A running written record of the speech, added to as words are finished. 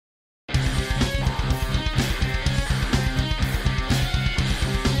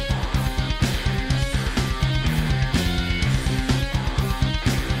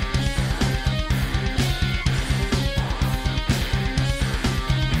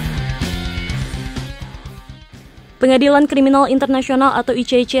Pengadilan Kriminal Internasional atau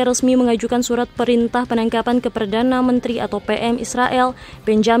ICC resmi mengajukan surat perintah penangkapan ke Perdana Menteri atau PM Israel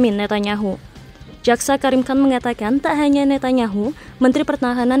Benjamin Netanyahu. Jaksa Karim Khan mengatakan tak hanya Netanyahu, Menteri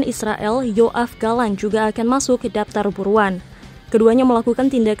Pertahanan Israel Yoav Gallant juga akan masuk ke daftar buruan. Keduanya melakukan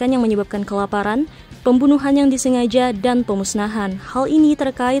tindakan yang menyebabkan kelaparan, pembunuhan yang disengaja, dan pemusnahan. Hal ini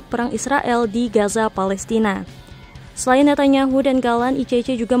terkait perang Israel di Gaza, Palestina. Selain Netanyahu dan Gallant,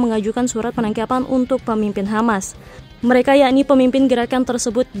 ICC juga mengajukan surat penangkapan untuk pemimpin Hamas. Mereka yakni pemimpin gerakan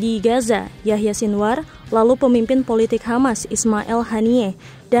tersebut di Gaza, Yahya Sinwar, lalu pemimpin politik Hamas Ismael Haniyeh,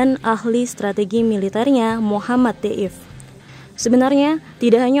 dan ahli strategi militernya Mohammad Deif. Sebenarnya,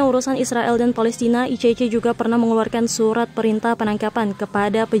 tidak hanya urusan Israel dan Palestina, ICC juga pernah mengeluarkan surat perintah penangkapan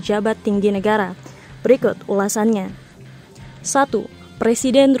kepada pejabat tinggi negara. Berikut ulasannya. 1.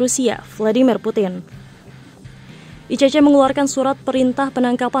 Presiden Rusia Vladimir Putin. ICC mengeluarkan surat perintah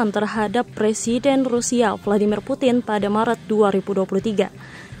penangkapan terhadap Presiden Rusia Vladimir Putin pada Maret 2023.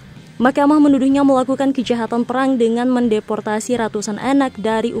 Mahkamah menuduhnya melakukan kejahatan perang dengan mendeportasi ratusan anak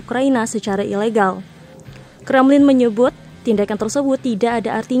dari Ukraina secara ilegal. Kremlin menyebut tindakan tersebut tidak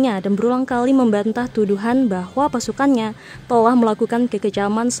ada artinya dan berulang kali membantah tuduhan bahwa pasukannya telah melakukan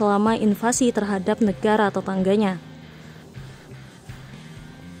kekejaman selama invasi terhadap negara tetangganya.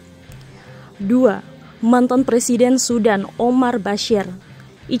 2. Mantan Presiden Sudan Omar Bashir.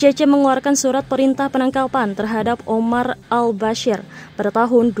 ICC mengeluarkan surat perintah penangkapan terhadap Omar al-Bashir pada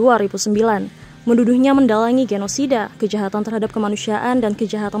tahun 2009, menuduhnya mendalangi genosida, kejahatan terhadap kemanusiaan, dan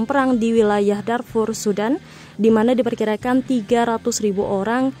kejahatan perang di wilayah Darfur, Sudan, di mana diperkirakan 300.000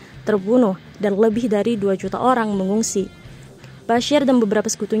 orang terbunuh dan lebih dari 2 juta orang mengungsi. Bashir dan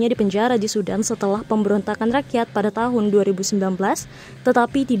beberapa sekutunya dipenjara di Sudan setelah pemberontakan rakyat pada tahun 2019,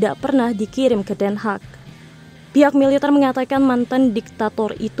 tetapi tidak pernah dikirim ke Den Haag. Pihak militer mengatakan mantan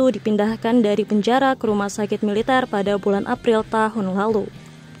diktator itu dipindahkan dari penjara ke rumah sakit militer pada bulan April tahun lalu.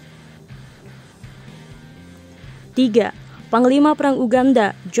 3. Panglima Perang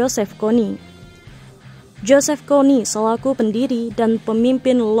Uganda Joseph Kony. Joseph Kony selaku pendiri dan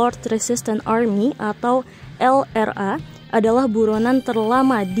pemimpin Lord Resistance Army atau LRA adalah buronan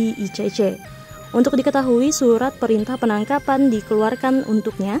terlama di ICC. Untuk diketahui, surat perintah penangkapan dikeluarkan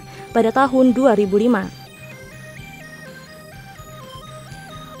untuknya pada tahun 2005.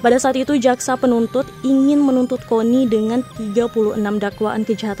 Pada saat itu, jaksa penuntut ingin menuntut Kony dengan 36 dakwaan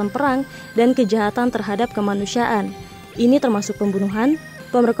kejahatan perang dan kejahatan terhadap kemanusiaan. Ini termasuk pembunuhan,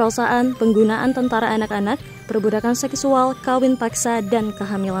 pemerkosaan, penggunaan tentara anak-anak, perbudakan seksual, kawin paksa, dan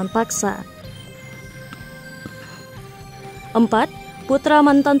kehamilan paksa. 4. Putra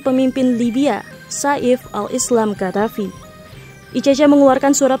mantan pemimpin Libya, Saif al-Islam Gaddafi. ICC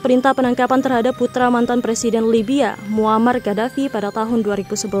mengeluarkan surat perintah penangkapan terhadap putra mantan Presiden Libya, Muammar Gaddafi pada tahun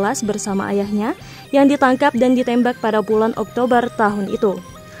 2011 bersama ayahnya yang ditangkap dan ditembak pada bulan Oktober tahun itu.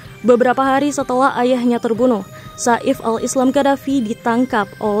 Beberapa hari setelah ayahnya terbunuh, Saif al-Islam Gaddafi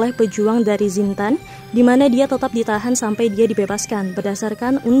ditangkap oleh pejuang dari Zintan, di mana dia tetap ditahan sampai dia dibebaskan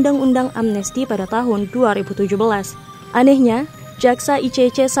berdasarkan Undang-Undang Amnesti pada tahun 2017. Anehnya, jaksa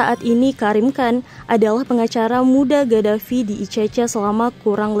ICC saat ini Karim Khan adalah pengacara muda Gaddafi di ICC selama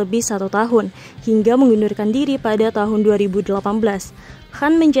kurang lebih 1 tahun, hingga mengundurkan diri pada tahun 2018.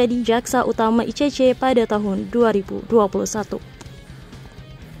 Khan menjadi jaksa utama ICC pada tahun 2021.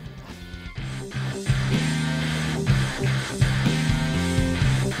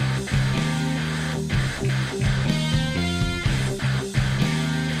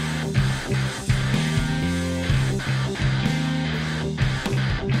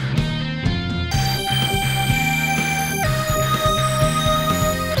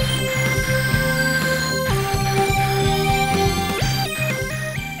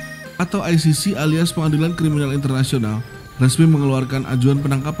 Atau ICC alias Pengadilan Kriminal Internasional resmi mengeluarkan ajuan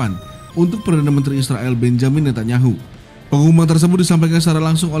penangkapan untuk Perdana Menteri Israel Benjamin Netanyahu. Pengumuman tersebut disampaikan secara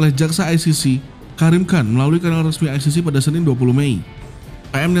langsung oleh Jaksa ICC Karim Khan melalui kanal resmi ICC pada Senin 20 Mei.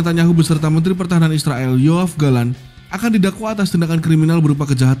 PM Netanyahu beserta Menteri Pertahanan Israel Yoav Gallant akan didakwa atas tindakan kriminal berupa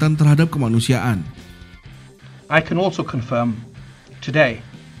kejahatan terhadap kemanusiaan. I can also confirm today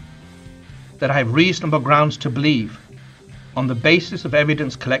that I have reasonable grounds to believe, on the basis of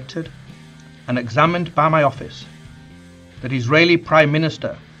evidence collected and examined by my office, that Israeli Prime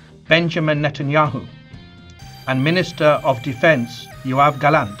Minister Benjamin Netanyahu and Minister of Defense Yoav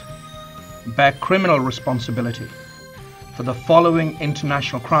Gallant bear criminal responsibility for the following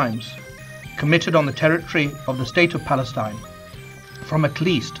international crimes committed on the territory of the State of Palestine from at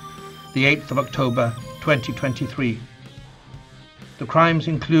least the 8th of October 2023. The crimes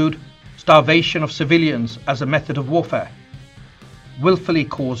include starvation of civilians as a method of warfare, willfully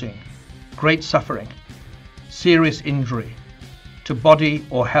causing great suffering, serious injury to body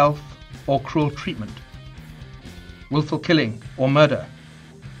or health or cruel treatment, willful killing or murder,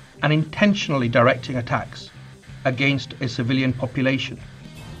 and intentionally directing attacks against a civilian population.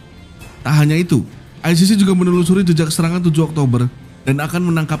 Tak hanya itu, ICC juga menelusuri jejak serangan 7 Oktober dan akan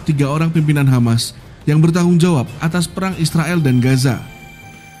menangkap 3 orang pimpinan Hamas yang bertanggung jawab atas perang Israel dan Gaza.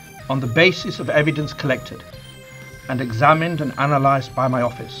 On the basis of evidence collected and examined and analyzed by my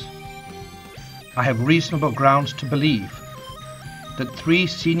office, I have reasonable grounds to believe that 3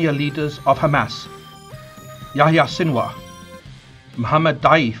 senior leaders of Hamas, Yahya Sinwar, Mohammad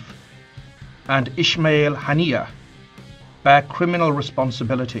Deif, and Ismael Haniyeh, bear criminal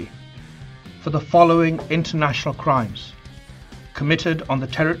responsibility for the following international crimes committed on the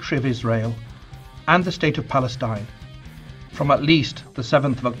territory of Israel and the State of Palestine from at least the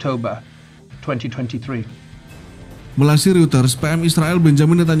 7th of October 2023. Melansir Reuters, PM Israel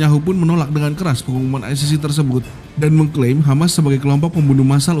Benjamin Netanyahu pun menolak dengan keras pengumuman ICC tersebut dan mengklaim Hamas sebagai kelompok pembunuh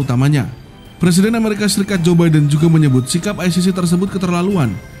massal utamanya. Presiden Amerika Serikat Joe Biden juga menyebut sikap ICC tersebut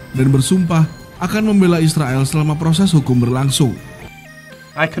keterlaluan dan bersumpah akan membela Israel selama proses hukum berlangsung.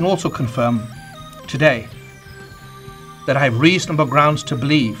 I can also confirm today that I have reasonable grounds to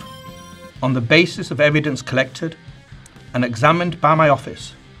believe, on the basis of evidence collected and examined by my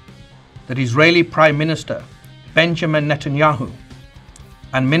office, that Israeli Prime Minister Benjamin Netanyahu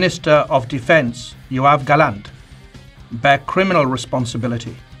and Minister of Defense Yoav Gallant bear criminal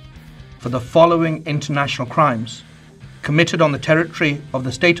responsibility for the following international crimes committed on the territory of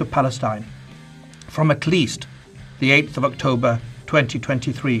the State of Palestine from at least the 8th of October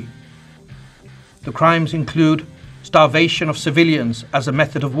 2023. The crimes include starvation of civilians as a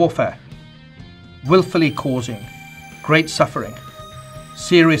method of warfare, willfully causing great suffering,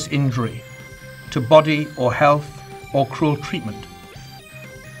 serious injury to body or health or cruel treatment,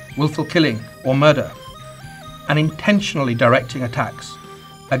 willful killing or murder, and intentionally directing attacks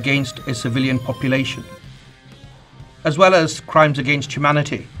against a civilian population, as well as crimes against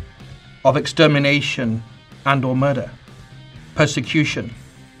humanity of extermination and or murder, persecution,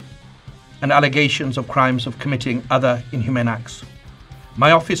 and allegations of crimes of committing other inhumane acts.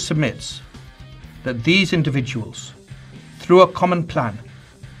 My office submits that these individuals, through a common plan,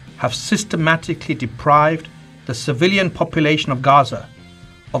 have systematically deprived the civilian population of Gaza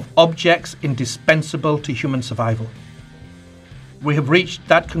of objects indispensable to human survival. We have reached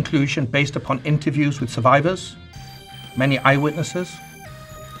that conclusion based upon interviews with survivors, many eyewitnesses,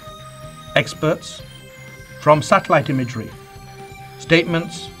 experts, from satellite imagery,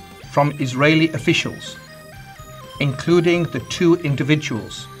 statements from Israeli officials, including the 2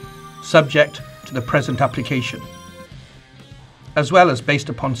 individuals subject to the present application, as well as based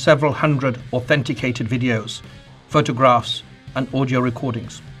upon several hundred authenticated videos, photographs, and audio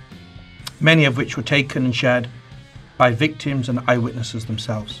recordings, many of which were taken and shared by victims and eyewitnesses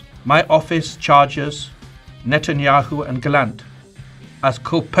themselves. My office charges Netanyahu and Gallant as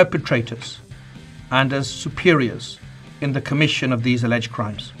co-perpetrators and as superiors in the commission of these alleged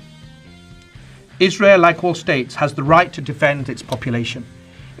crimes. Israel, like all states, has the right to defend its population.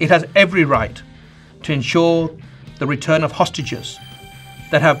 It has every right to ensure the return of hostages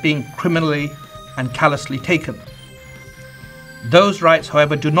that have been criminally and callously taken. Those rights,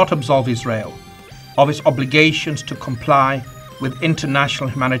 however, do not absolve Israel of its obligations to comply with international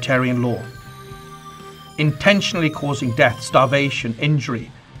humanitarian law. Intentionally causing death, starvation, injury,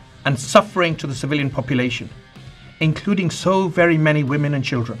 and suffering to the civilian population, including so very many women and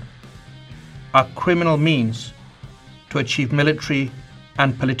children, are criminal means to achieve military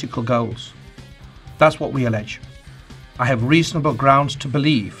and political goals. That's what we allege. I have reasonable grounds to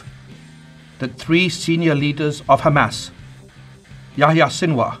believe that 3 senior leaders of Hamas, Yahya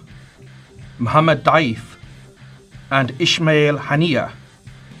Sinwar, Mohammad Deif, and Ismael Haniyeh,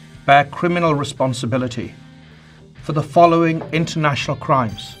 bear criminal responsibility for the following international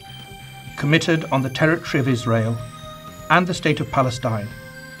crimes committed on the territory of Israel and the State of Palestine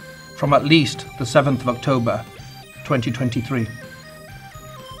from at least the 7th of October 2023.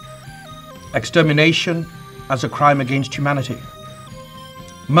 Extermination as a crime against humanity.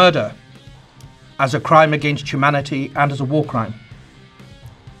 Murder as a crime against humanity and as a war crime.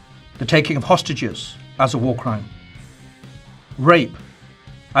 The taking of hostages as a war crime. Rape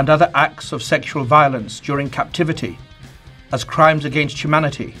and other acts of sexual violence during captivity as crimes against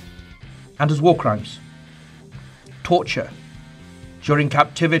humanity and as war crimes. Torture during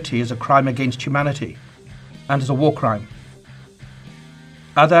captivity as a crime against humanity and as a war crime.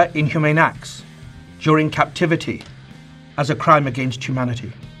 Other inhumane acts during captivity as a crime against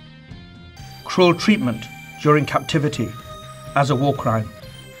humanity. Cruel treatment during captivity as a war crime.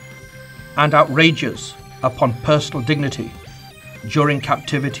 And outrageous upon personal dignity during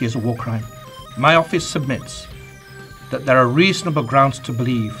captivity is a war crime. My office submits that there are reasonable grounds to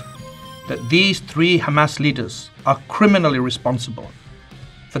believe that these 3 Hamas leaders are criminally responsible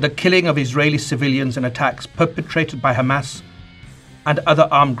for the killing of Israeli civilians in attacks perpetrated by Hamas and other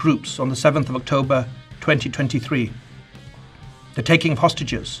armed groups on the 7th of October 2023, the taking of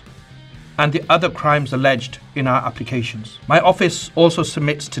hostages, and the other crimes alleged in our applications. My office also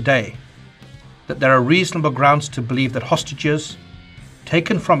submits today that there are reasonable grounds to believe that hostages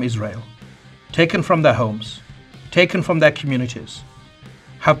taken from Israel, taken from their homes, taken from their communities,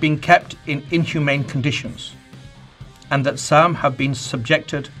 have been kept in inhumane conditions, and that some have been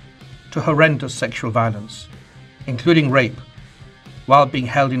subjected to horrendous sexual violence, including rape, while being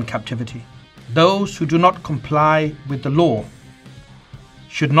held in captivity. Those who do not comply with the law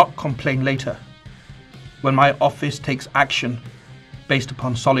should not complain later when my office takes action based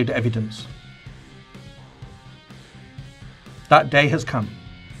upon solid evidence. That day has come.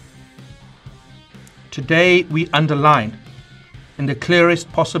 Today we underline in the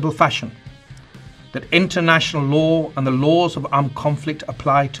clearest possible fashion that international law and the laws of armed conflict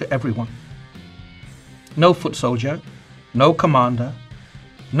apply to everyone. No foot soldier, no commander,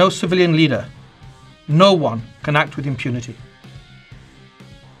 no civilian leader, no one can act with impunity.